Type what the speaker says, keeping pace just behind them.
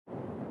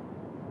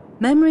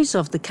Memories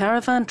of the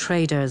caravan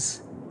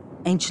traders,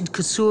 ancient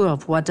Ksour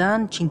of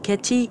Ouadane,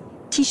 Chinguetti,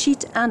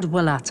 Tichitt and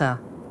Ouadane.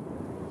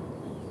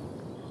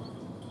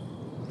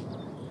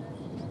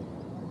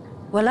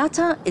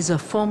 Ouadane is a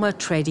former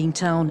trading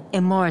town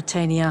in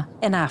Mauritania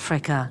in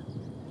Africa.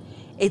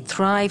 It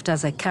thrived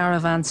as a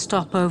caravan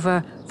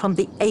stopover from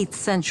the 8th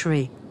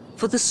century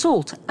for the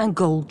salt and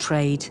gold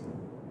trade.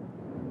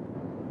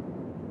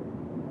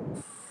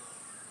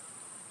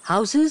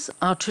 Houses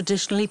are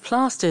traditionally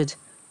plastered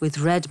with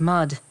red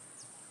mud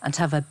and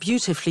have a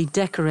beautifully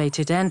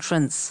decorated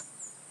entrance.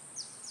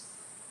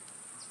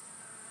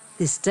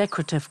 This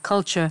decorative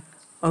culture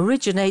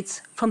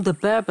originates from the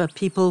Berber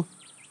people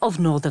of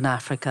northern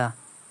Africa.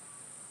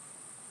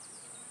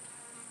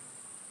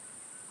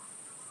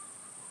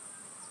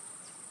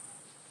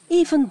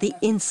 Even the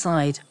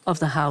inside of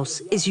the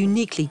house is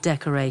uniquely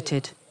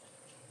decorated.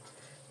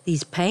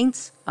 These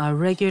paints are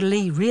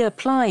regularly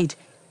reapplied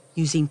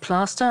using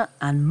plaster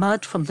and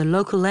mud from the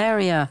local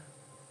area.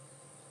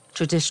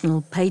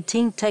 Traditional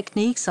painting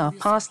techniques are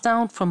passed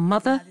down from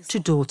mother to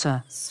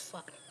daughter.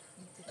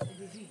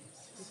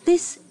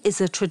 This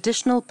is a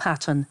traditional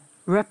pattern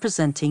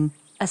representing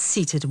a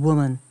seated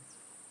woman.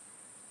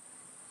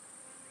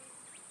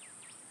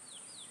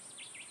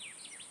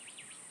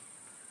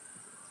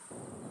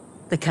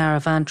 The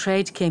caravan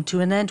trade came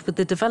to an end with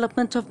the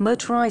development of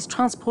motorized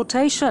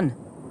transportation.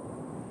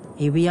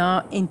 Here we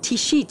are in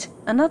Tichitt,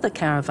 another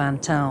caravan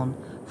town,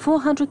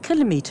 400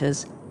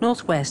 kilometers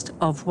northwest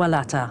of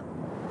Ouadane.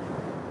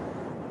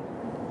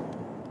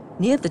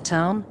 Near the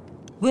town,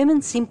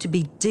 women seem to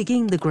be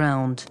digging the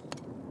ground.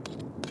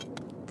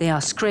 They are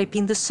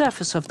scraping the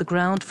surface of the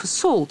ground for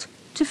salt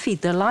to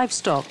feed their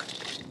livestock.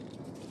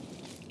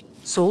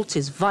 Salt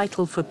is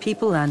vital for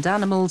people and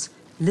animals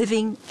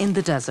living in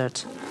the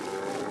desert.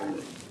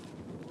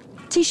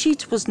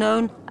 Tichitt was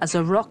known as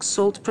a rock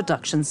salt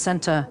production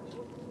center.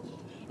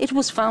 It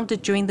was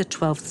founded during the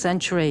 12th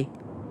century.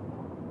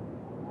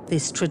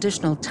 This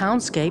traditional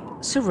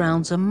townscape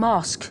surrounds a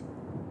mosque.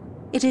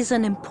 It is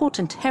an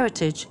important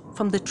heritage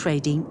from the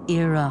trading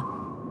era.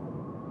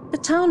 The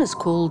town is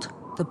called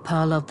the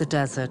Pearl of the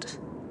Desert.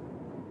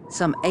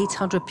 Some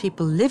 800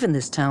 people live in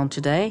this town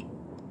today.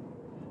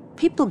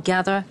 People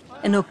gather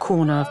in a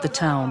corner of the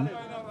town.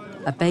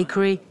 A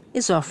bakery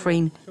is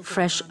offering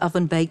fresh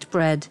oven-baked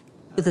bread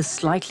with a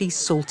slightly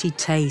salty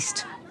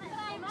taste.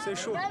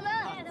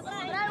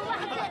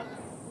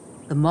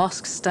 The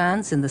mosque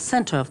stands in the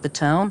center of the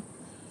town.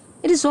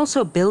 It is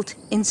also built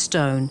in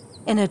stone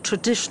in a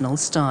traditional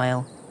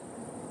style.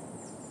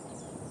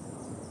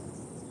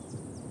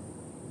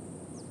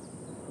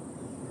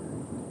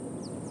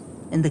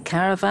 In the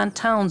caravan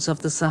towns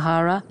of the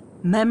Sahara,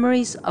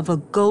 memories of a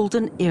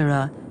golden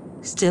era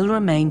still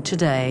remain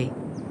today.